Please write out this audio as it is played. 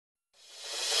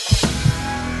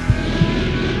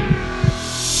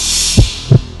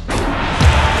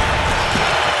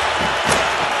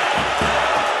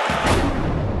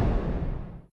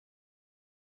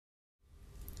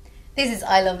This is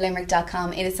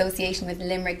ilovelimerick.com in association with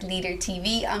Limerick Leader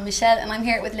TV. I'm Michelle and I'm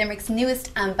here with Limerick's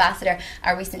newest ambassador,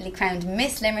 our recently crowned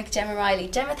Miss Limerick Gemma Reilly.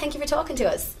 Gemma, thank you for talking to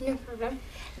us. No problem.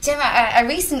 Gemma, a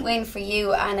recent win for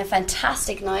you and a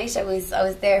fantastic night. I was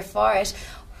there for it.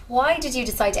 Why did you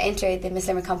decide to enter the Miss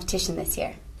Limerick competition this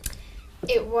year?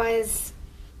 It was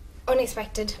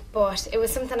unexpected, but it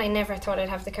was something I never thought I'd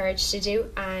have the courage to do,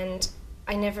 and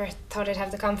I never thought I'd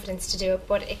have the confidence to do it,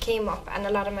 but it came up and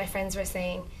a lot of my friends were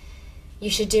saying you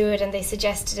should do it, and they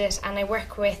suggested it, and I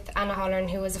work with Anna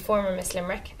Holland, who was a former Miss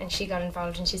Limerick, and she got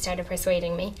involved and she started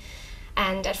persuading me.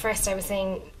 And at first I was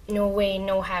saying no way,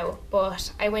 no how,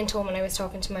 but I went home and I was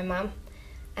talking to my mum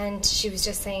and she was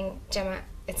just saying, Gemma,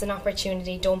 it's an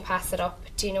opportunity, don't pass it up.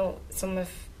 Do you know, some of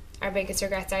our biggest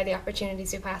regrets are the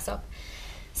opportunities we pass up.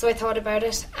 So I thought about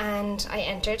it and I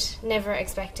entered, never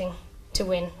expecting to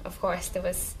win. Of course, there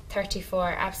was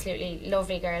 34 absolutely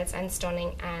lovely girls and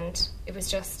stunning, and it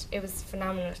was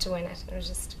phenomenal to win it. It was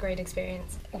just a great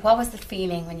experience. What was the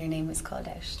feeling when your name was called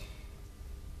out?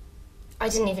 I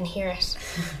didn't even hear it.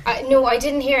 No, I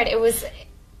didn't hear it. It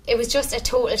was just a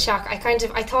total shock. I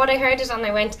thought I heard it and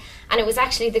I went, and it was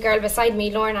actually the girl beside me,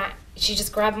 Lorna. She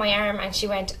just grabbed my arm and she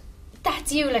went,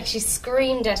 "That's you!" Like, she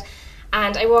screamed it.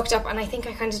 And I walked up and I think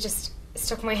I kind of just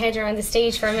stuck my head around the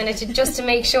stage for a minute just to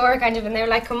make sure, kind of, and they were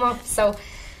like, "Come up." So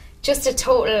just a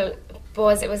total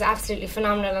buzz. It was absolutely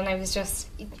phenomenal, and I was just,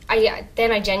 I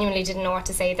genuinely didn't know what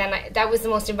to say. That was the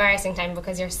most embarrassing time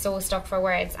because you're so stuck for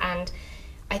words, and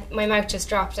my mouth just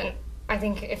dropped. And I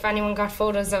think if anyone got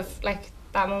photos of like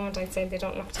that moment, I'd say they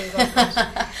don't look too good.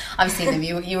 I've seen them.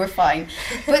 You were fine,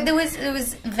 but there was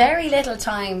very little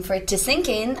time for it to sink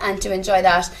in and to enjoy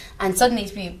that, and suddenly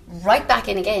to be right back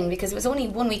in again, because it was only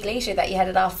 1 week later that you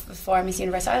headed off for Miss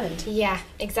Universe Ireland. Yeah,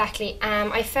 exactly.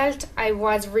 I felt I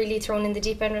was really thrown in the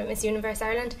deep end with Miss Universe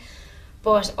Ireland,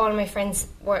 but all my friends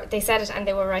they said it and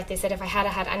they were right. They said if I had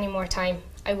had any more time,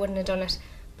 I wouldn't have done it,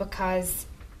 because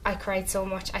I cried so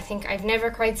much. I think I've never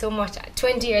cried so much at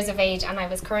 20 years of age, and I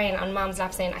was crying on Mom's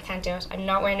lap saying, I can't do it, I'm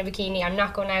not wearing a bikini, I'm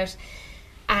not going out.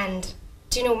 And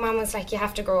do you know, Mom was like, you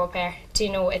have to grow up here, do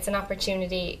you know, it's an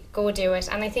opportunity, go do it.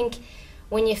 And I think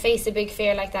when you face a big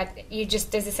fear like that,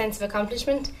 there's a sense of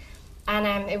accomplishment,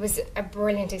 and it was a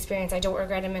brilliant experience. I don't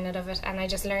regret a minute of it, and I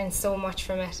just learned so much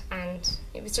from it, and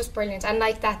it was just brilliant. And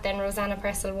like that, then Rosanna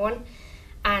Pressel won,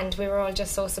 and we were all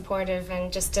just so supportive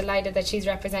and just delighted that she's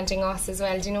representing us as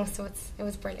well, do you know, so it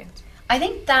was brilliant. I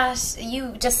think that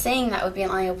you just saying that would be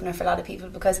an eye-opener for a lot of people,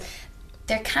 because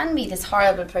there can be this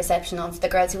horrible perception of the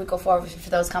girls who would go forward for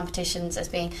those competitions as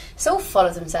being so full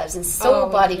of themselves and so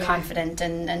body confident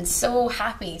and so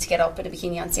happy to get up in a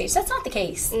bikini on stage. That's not the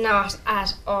case. Not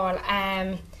at all.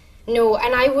 No,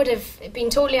 and I would have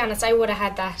been totally honest, I would have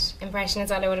had that impression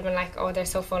as well. I would have been like, oh, they're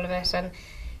so full of it, and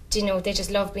do you know, they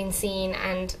just love being seen.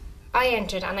 And I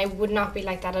entered and I would not be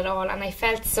like that at all, and I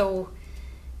felt so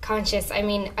conscious. I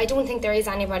mean, I don't think there is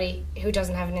anybody who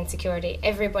doesn't have an insecurity.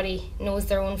 Everybody knows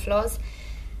their own flaws,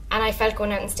 and I felt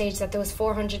going out on stage that there was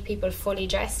 400 people fully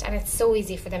dressed, and it's so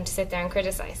easy for them to sit there and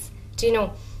criticise, do you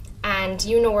know, and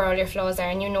you know where all your flaws are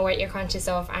and you know what you're conscious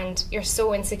of, and you're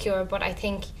so insecure, but I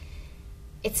think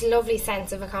it's a lovely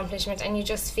sense of accomplishment, and you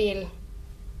just feel,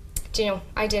 do you know,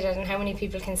 I did it, and how many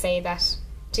people can say that,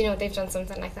 do you know, they've done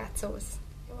something like that. So it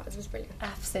was brilliant.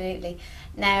 Absolutely.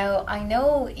 Now, I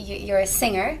know you're a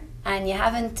singer and you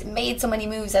haven't made so many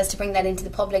moves as to bring that into the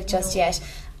public just yet.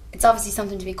 It's obviously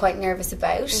something to be quite nervous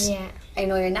about. Yeah. I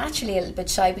know you're naturally a little bit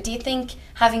shy, but do you think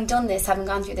having done this, having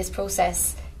gone through this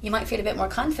process, you might feel a bit more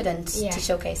confident to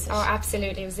showcase it? Oh,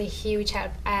 absolutely. It was a huge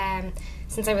help.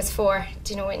 Since I was 4,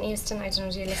 do you know Whitney Houston? I don't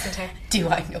know, do you listen to her? Do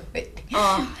I know Whitney?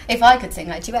 Oh. If I could sing,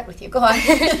 I'd duet with you. Go on.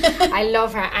 I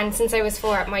love her, and since I was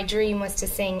 4, my dream was to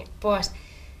sing, but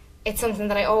it's something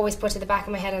that I always put to the back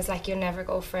of my head. I was like, you'll never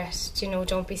go for it, do you know,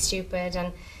 don't be stupid,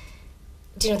 and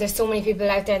do you know, there's so many people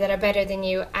out there that are better than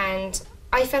you. And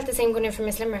I felt the same going in for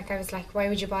Miss Limerick. I was like, why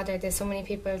would you bother? There's so many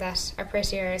people that are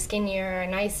prettier, skinnier, or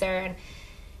nicer, and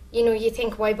you know, you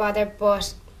think, why bother?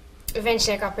 But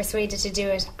eventually I got persuaded to do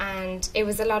it, and it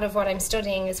was a lot of what I'm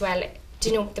studying as well, do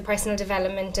you know, the personal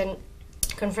development and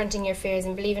confronting your fears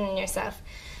and believing in yourself.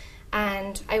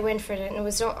 And I went for it, and it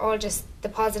was all just the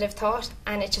positive thought,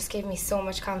 and it just gave me so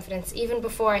much confidence. Even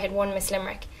before I had won Miss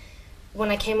Limerick, when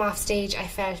I came off stage, I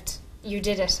felt, you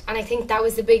did it. And I think that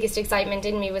was the biggest excitement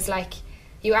in me, was like,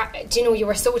 do you know, you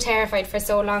were so terrified for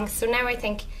so long. So now I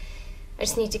think I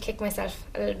just need to kick myself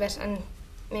a little bit and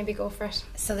maybe go for it.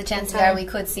 So the chances are we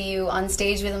could see you on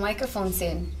stage with a microphone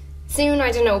soon. Soon,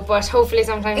 I don't know, but hopefully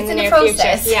sometime in the near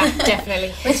process. future. Yeah,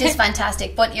 definitely. Which is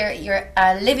fantastic. But you're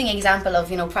a living example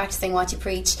of, practicing what you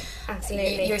preach.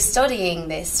 Absolutely. You're studying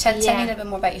this. Tell me a little bit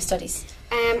more about your studies.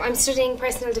 I'm studying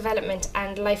personal development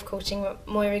and life coaching with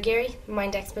Moira Geary,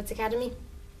 Mind Experts Academy.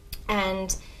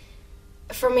 And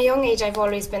from a young age, I've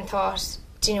always been taught,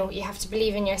 you have to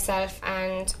believe in yourself,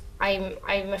 and I'm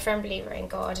a firm believer in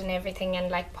God and everything, and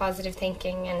like positive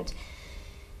thinking, and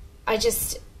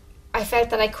I felt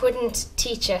that I couldn't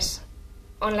teach it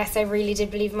unless I really did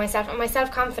believe in myself, and my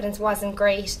self-confidence wasn't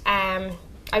great. I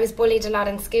was bullied a lot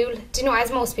in school,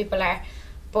 as most people are,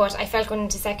 but I felt going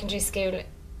into secondary school,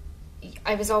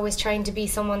 I was always trying to be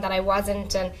someone that I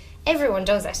wasn't, and everyone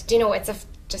does it. It's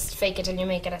just fake it till you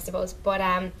make it, I suppose.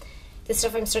 But the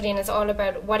stuff I'm studying is all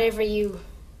about whatever you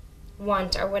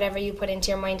want or whatever you put into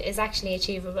your mind is actually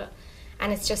achievable,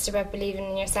 and it's just about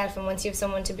believing in yourself, and once you have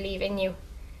someone to believe in you,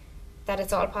 that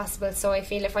it's all possible. So I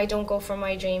feel if I don't go for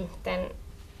my dream, then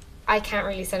I can't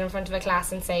really sit in front of a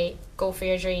class and say, go for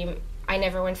your dream. I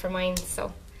never went for mine.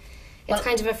 So it's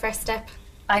kind of a first step.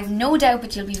 I've no doubt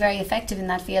but you'll be very effective in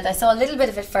that field. I saw a little bit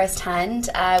of it firsthand.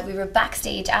 We were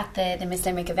backstage at the Miss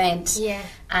Limerick event. Yeah.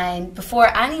 And before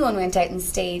anyone went out on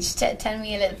stage, tell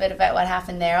me a little bit about what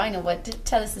happened there. I know, but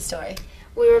tell us the story.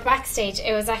 We were backstage.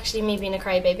 It was actually me being a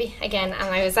crybaby again,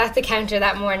 and I was at the counter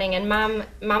that morning, and Mum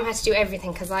had to do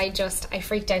everything because I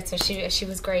freaked out. So she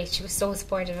was great. She was so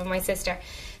supportive of my sister.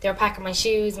 They were packing my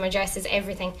shoes, my dresses,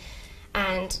 everything,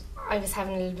 and I was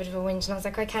having a little bit of a whinge, and I was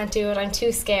like, I can't do it. I'm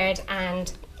too scared. And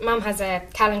Mum has a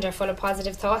calendar full of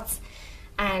positive thoughts,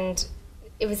 and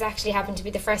it was actually happened to be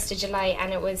the 1st of July,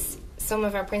 and it was some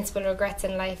of our principal regrets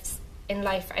in life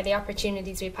are the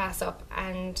opportunities we pass up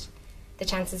and the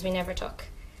chances we never took.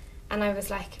 And I was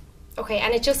like, okay,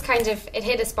 and it just kind of, it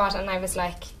hit a spot, and I was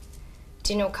like,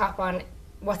 cop on,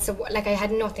 I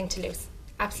had nothing to lose,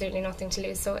 absolutely nothing to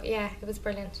lose. So yeah, it was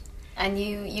brilliant. And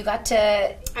you got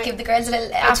to give the girls a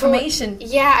little affirmation.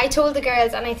 I told the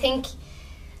girls, and I think,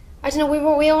 I don't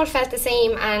know, we all felt the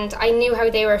same, and I knew how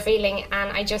they were feeling,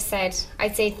 and I just said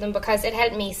I'd say to them because it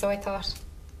helped me, so I thought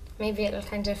maybe it'll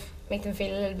kind of make them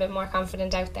feel a little bit more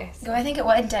confident out there. So. I think it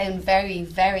went down very,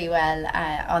 very well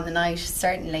on the night,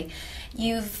 certainly.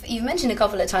 You've mentioned a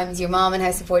couple of times your mom and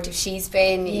how supportive she's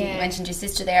been. You mentioned your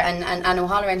sister there, and Anne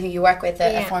O'Halloran, who you work with,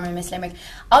 a former Miss Limerick.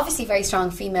 Obviously very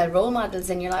strong female role models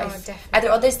in your life. Oh, definitely. Are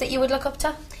there others that you would look up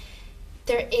to?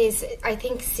 There is. I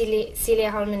think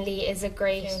Celia Holman-Lee is a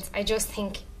great... I just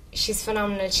think she's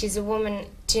phenomenal. She's a woman,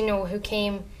 who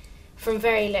came from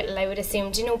very little, I would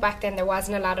assume. Back then there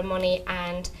wasn't a lot of money,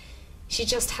 and she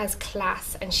just has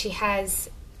class, and she has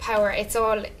power. It's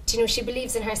all, she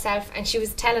believes in herself, and she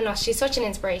was telling us, she's such an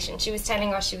inspiration. She was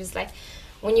telling us, she was like,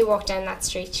 when you walk down that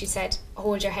street, she said,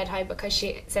 hold your head high, because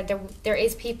she said there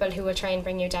is people who will try and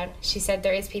bring you down. She said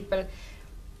there is people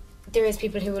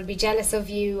who will be jealous of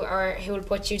you or who will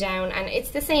put you down, and it's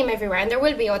the same everywhere, and there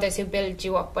will be others who build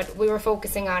you up, but we were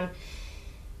focusing on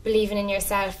believing in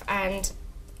yourself. And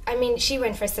I mean, she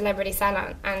went for a celebrity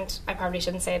salon, and I probably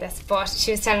shouldn't say this, but she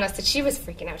was telling us that she was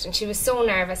freaking out and she was so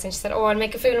nervous, and she said, I'll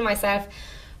make a fool of myself.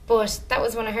 But that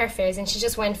was one of her fears, and she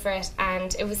just went for it,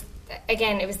 and it was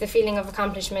the feeling of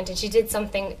accomplishment, and she did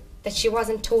something that she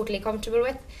wasn't totally comfortable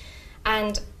with.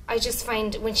 And I just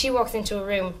find when she walks into a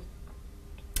room,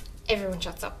 everyone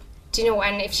shuts up,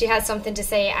 and if she has something to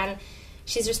say, and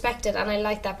she's respected, and I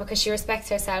like that because she respects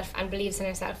herself and believes in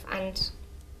herself, and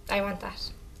I want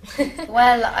that.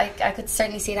 Well, I could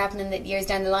certainly see it happening that years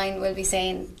down the line we'll be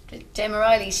saying Gemma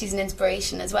Reilly, she's an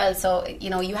inspiration as well. So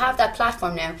you have that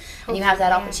platform now, and you have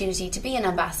that opportunity to be an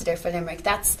ambassador for Limerick.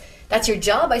 That's your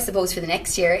job, I suppose, for the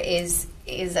next year is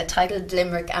a titled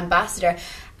Limerick ambassador.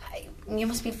 You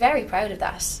must be very proud of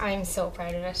that. I'm so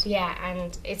proud of it,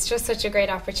 and it's just such a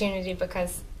great opportunity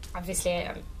because obviously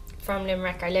I'm from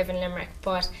Limerick, I live in Limerick,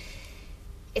 but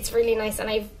it's really nice, and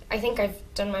I think I've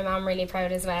done my mum really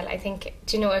proud as well. I think,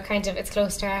 it's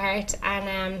close to her heart,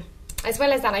 and as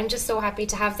well as that, I'm just so happy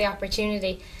to have the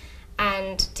opportunity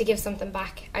and to give something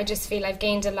back. I just feel I've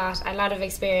gained a lot of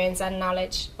experience and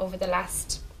knowledge over the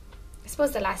last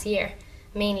year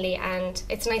mainly, and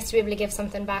it's nice to be able to give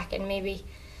something back and maybe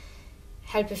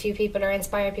help a few people or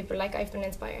inspire people like I've been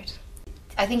inspired.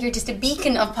 I think you're just a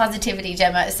beacon of positivity,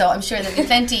 Gemma, so I'm sure there'll be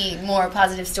plenty more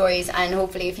positive stories, and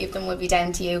hopefully a few of them will be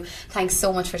down to you. Thanks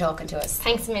so much for talking to us.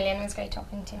 Thanks a million, it was great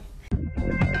talking to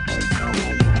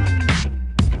you.